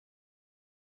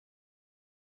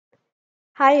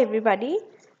Hi everybody.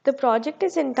 The project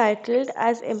is entitled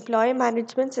as Employee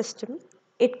Management System.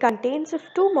 It contains of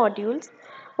two modules.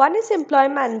 One is Employee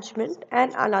Management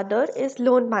and another is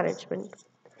Loan Management.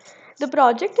 The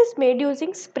project is made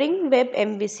using Spring Web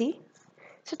MVC.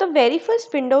 So the very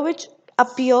first window which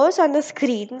appears on the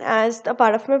screen as a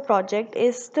part of my project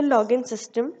is the login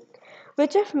system,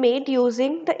 which I've made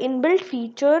using the inbuilt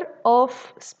feature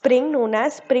of Spring known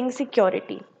as Spring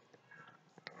Security.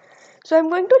 So I'm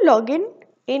going to log in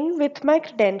with my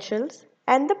credentials,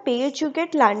 and the page you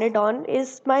get landed on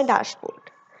is my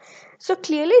dashboard. So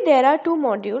clearly there are two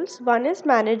modules. One is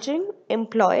managing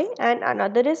employee and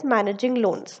another is managing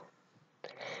loans.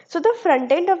 So the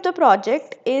front end of the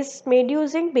project is made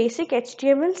using basic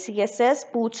HTML,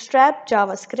 CSS, Bootstrap,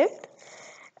 JavaScript,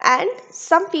 and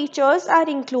some features are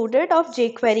included of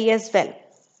jQuery as well.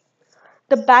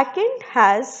 The backend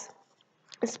has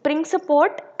Spring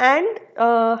support and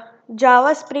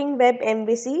Java Spring Web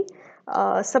MVC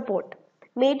support,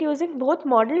 made using both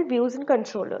model views and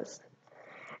controllers.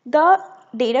 The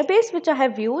database which I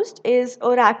have used is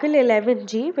Oracle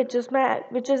 11G, which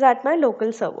is at my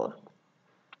local server.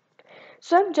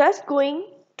 So I'm just going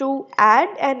to add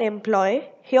an employee.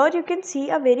 Here you can see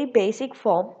a very basic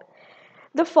form.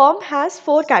 The form has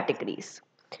four categories.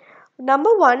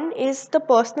 Number one is the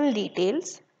personal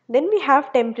details. Then we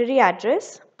have temporary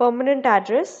address, permanent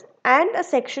address, and a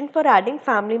section for adding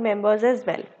family members as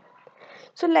well.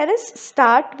 So let us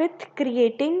start with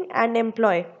creating an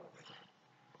employee.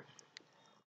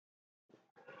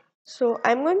 So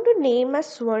I'm going to name as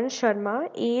Swan Sharma,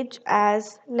 age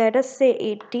as let us say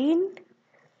 18,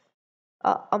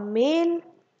 a male,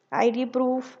 ID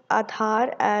proof,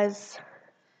 Aadhaar as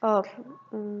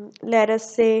let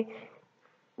us say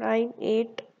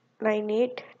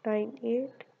 989898.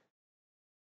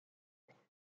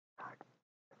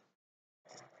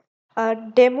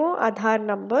 Demo Aadhaar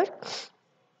number.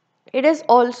 It is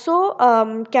also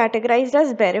categorized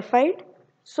as verified.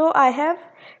 So I have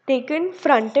taken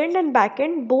front end and back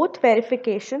end both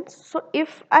verifications. So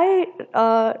if I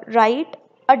write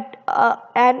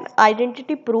an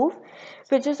identity proof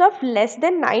which is of less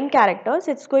than 9 characters,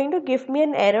 it's going to give me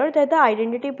an error that the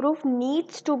identity proof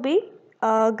needs to be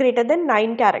greater than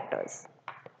 9 characters.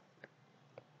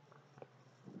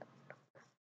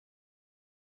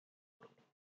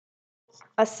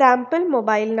 A sample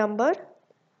mobile number.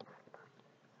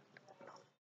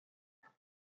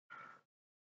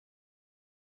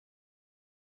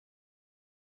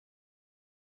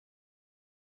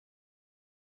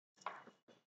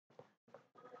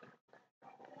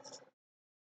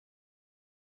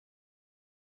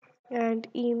 And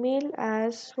email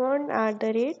as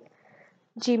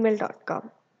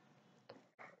one@gmail.com.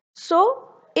 So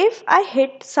if I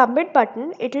hit submit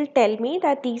button, it will tell me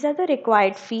that these are the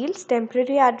required fields: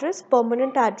 temporary address,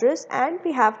 permanent address, and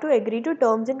we have to agree to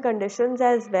terms and conditions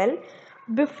as well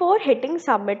before hitting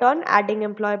submit on adding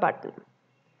employee button.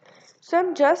 So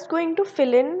I'm just going to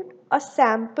fill in a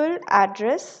sample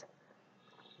address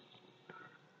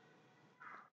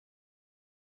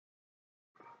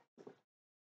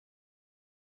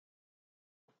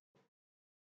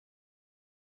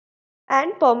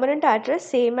and permanent address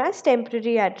same as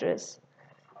temporary address.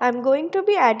 I'm going to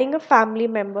be adding a family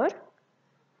member.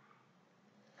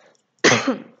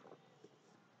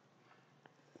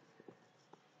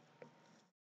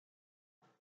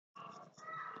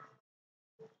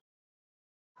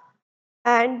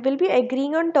 And will be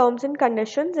agreeing on terms and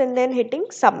conditions and then hitting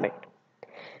submit.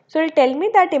 So it will tell me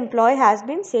that employee has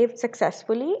been saved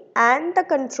successfully and the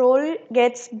control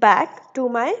gets back to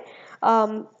my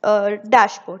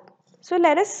dashboard. So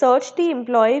let us search the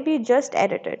employee we just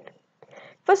edited.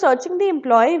 For searching the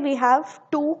employee, we have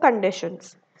two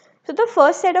conditions. So the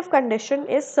first set of condition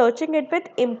is searching it with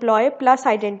employee plus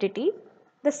identity.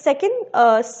 The second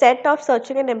set of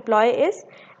searching an employee is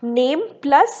name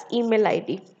plus email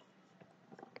ID.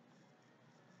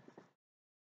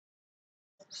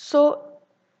 So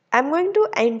I'm going to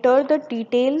enter the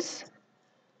details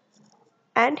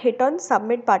and hit on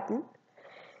submit button.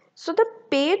 So the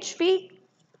page we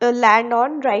land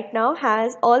on right now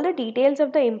has all the details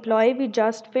of the employee we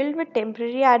just filled with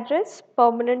temporary address,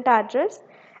 permanent address,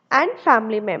 and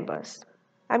family members.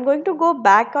 I'm going to go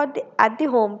back at the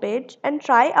home page and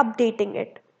try updating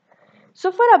it.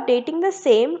 So for updating the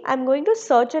same, I'm going to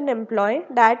search an employee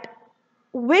that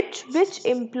which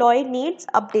employee needs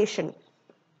updation.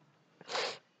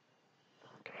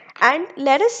 And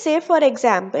let us say, for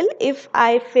example, if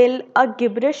I fill a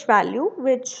gibberish value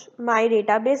which my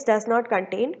database does not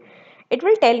contain, it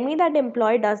will tell me that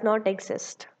employee does not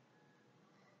exist.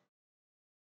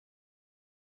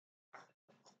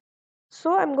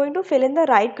 So I'm going to fill in the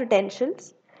right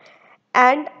credentials,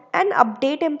 and an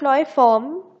update employee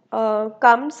form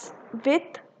comes with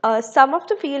some of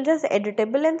the fields as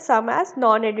editable and some as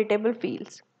non-editable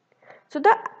fields. So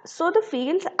the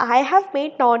fields I have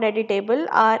made non-editable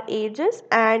are ages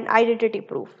and identity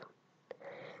proof.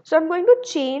 So I'm going to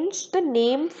change the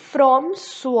name from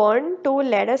Swan to,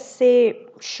 let us say,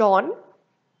 Sean,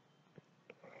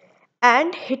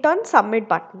 and hit on submit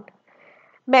button.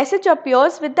 Message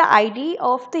appears with the ID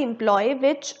of the employee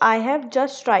which I have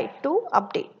just tried to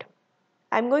update.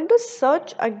 I'm going to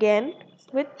search again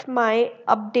with my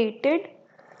updated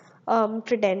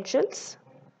credentials.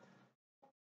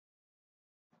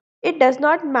 It does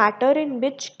not matter in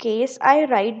which case I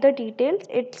write the details,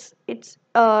 it's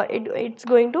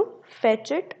going to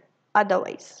fetch it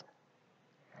otherwise.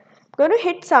 I'm going to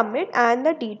hit submit and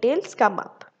the details come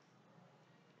up.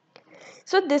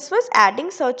 So this was adding,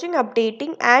 searching,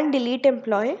 updating and delete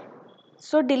employee.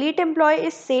 So delete employee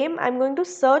is same. I'm going to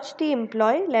search the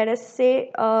employee. Let us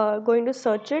say going to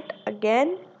search it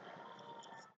again.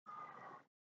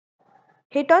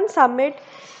 Hit on submit.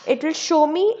 It will show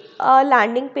me a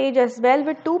landing page as well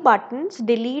with two buttons,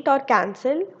 delete or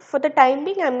cancel. For the time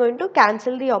being, I'm going to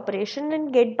cancel the operation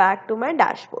and get back to my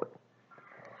dashboard.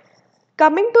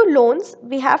 Coming to loans,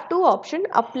 we have two options,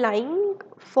 applying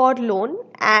for loan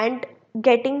and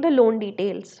getting the loan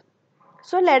details.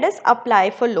 So let us apply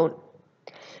for loan.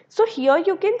 So here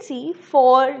you can see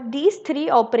for these three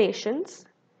operations,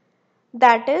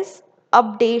 that is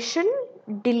updation,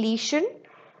 deletion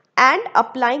and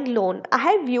applying loan, I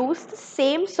have used the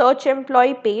same search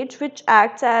employee page which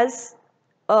acts as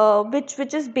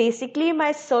which is basically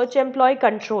my search employee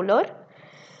controller.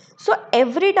 So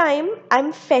every time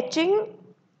I'm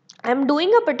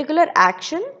doing a particular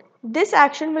action, this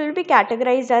action will be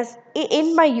categorized as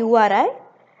in my URI,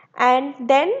 and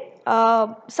then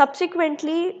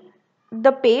subsequently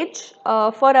the page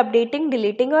for updating,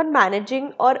 deleting or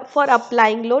managing or for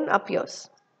applying loan appears.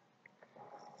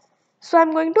 So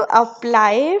I'm going to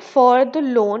apply for the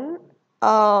loan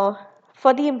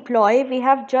for the employee we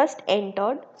have just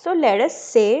entered. So let us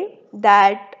say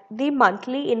that the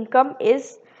monthly income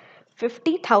is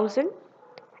 50,000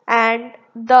 and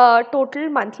the total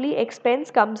monthly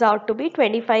expense comes out to be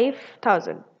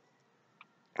 25,000.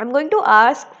 I'm going to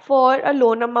ask for a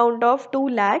loan amount of 2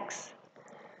 lakhs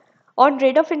on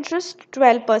rate of interest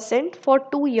 12% for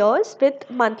 2 years with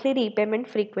monthly repayment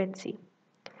frequency.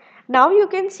 Now you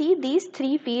can see these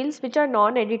three fields which are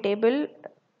non-editable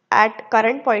at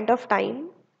current point of time: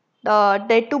 the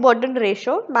debt to burden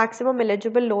ratio, maximum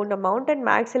eligible loan amount and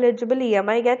max eligible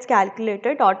EMI gets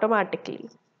calculated automatically.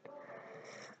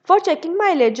 For checking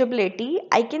my eligibility,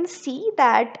 I can see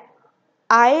that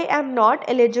I am not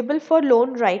eligible for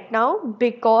loan right now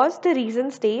because the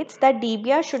reason states that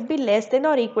DBR should be less than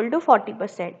or equal to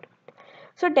 40%.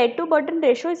 So debt to burden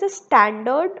ratio is a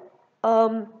standard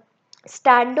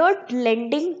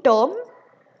lending term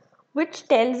which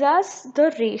tells us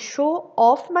the ratio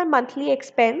of my monthly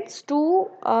expense to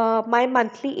my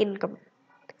monthly income.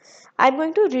 I'm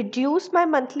going to reduce my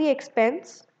monthly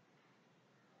expense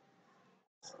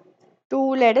to,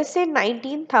 let us say,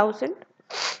 19,000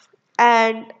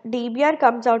 and DBR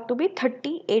comes out to be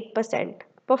 38%.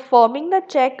 Performing the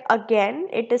check again,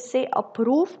 it is say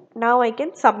approved. Now I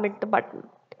can submit the button.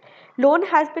 Loan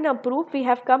has been approved. We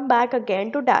have come back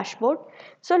again to dashboard.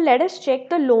 So let us check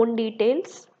the loan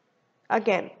details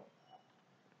again.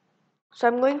 So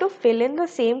I'm going to fill in the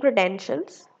same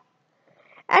credentials.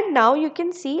 And now you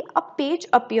can see a page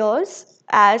appears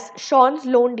as Sean's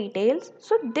loan details.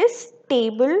 So this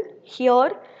table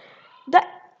here, the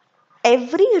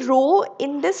every row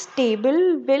in this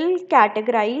table will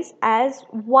categorize as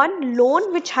one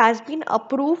loan which has been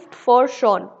approved for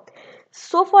Sean.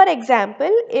 So for example,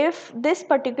 if this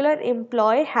particular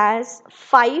employee has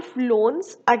 5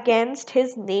 loans against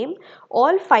his name,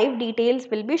 all 5 details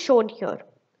will be shown here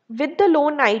with the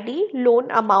loan ID, loan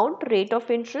amount, rate of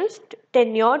interest,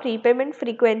 tenure, repayment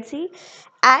frequency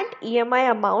and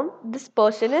EMI amount this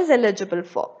person is eligible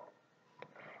for.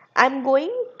 I'm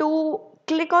going to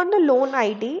click on the loan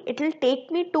ID. It will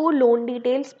take me to loan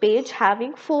details page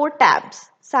having 4 tabs: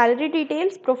 salary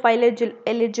details, profile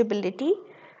eligibility,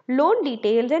 loan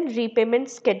details and repayment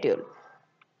schedule.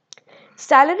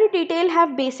 Salary detail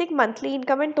have basic monthly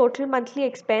income and total monthly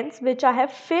expense which I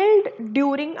have filled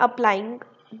during applying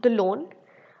the loan.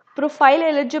 Profile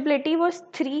eligibility was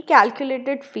 3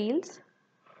 calculated fields.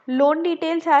 Loan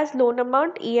details has loan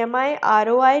amount, EMI,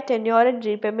 ROI, tenure and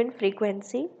repayment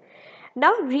frequency.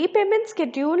 Now repayment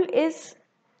schedule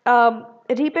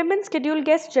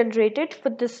gets generated for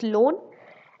this loan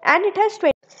and it has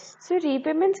 20. So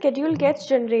repayment schedule gets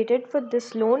generated for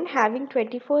this loan having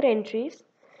 24 entries.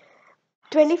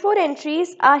 24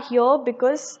 entries are here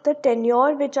because the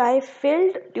tenure which I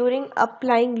filled during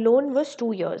applying loan was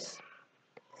 2 years.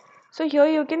 So here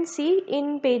you can see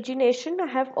in pagination I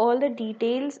have all the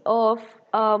details of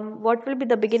what will be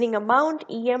the beginning amount,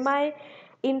 EMI,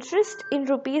 interest in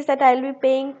rupees that I'll be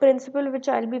paying, principal which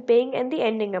I'll be paying, and the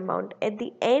ending amount. At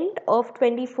the end of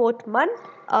 24th month,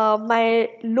 my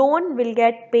loan will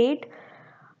get paid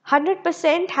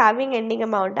 100% having ending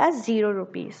amount as 0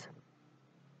 rupees.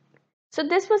 So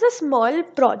this was a small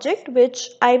project which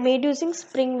I made using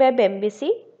Spring Web MVC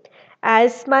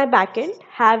as my backend,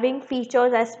 having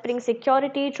features as Spring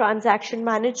Security, Transaction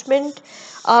Management,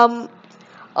 ORM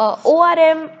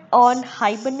on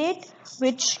Hibernate,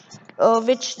 which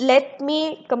let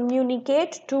me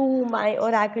communicate to my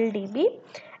Oracle DB,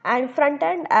 and front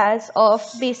end as of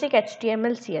basic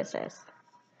HTML CSS.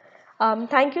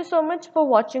 Thank you so much for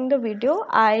watching the video.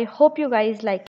 I hope you guys like it.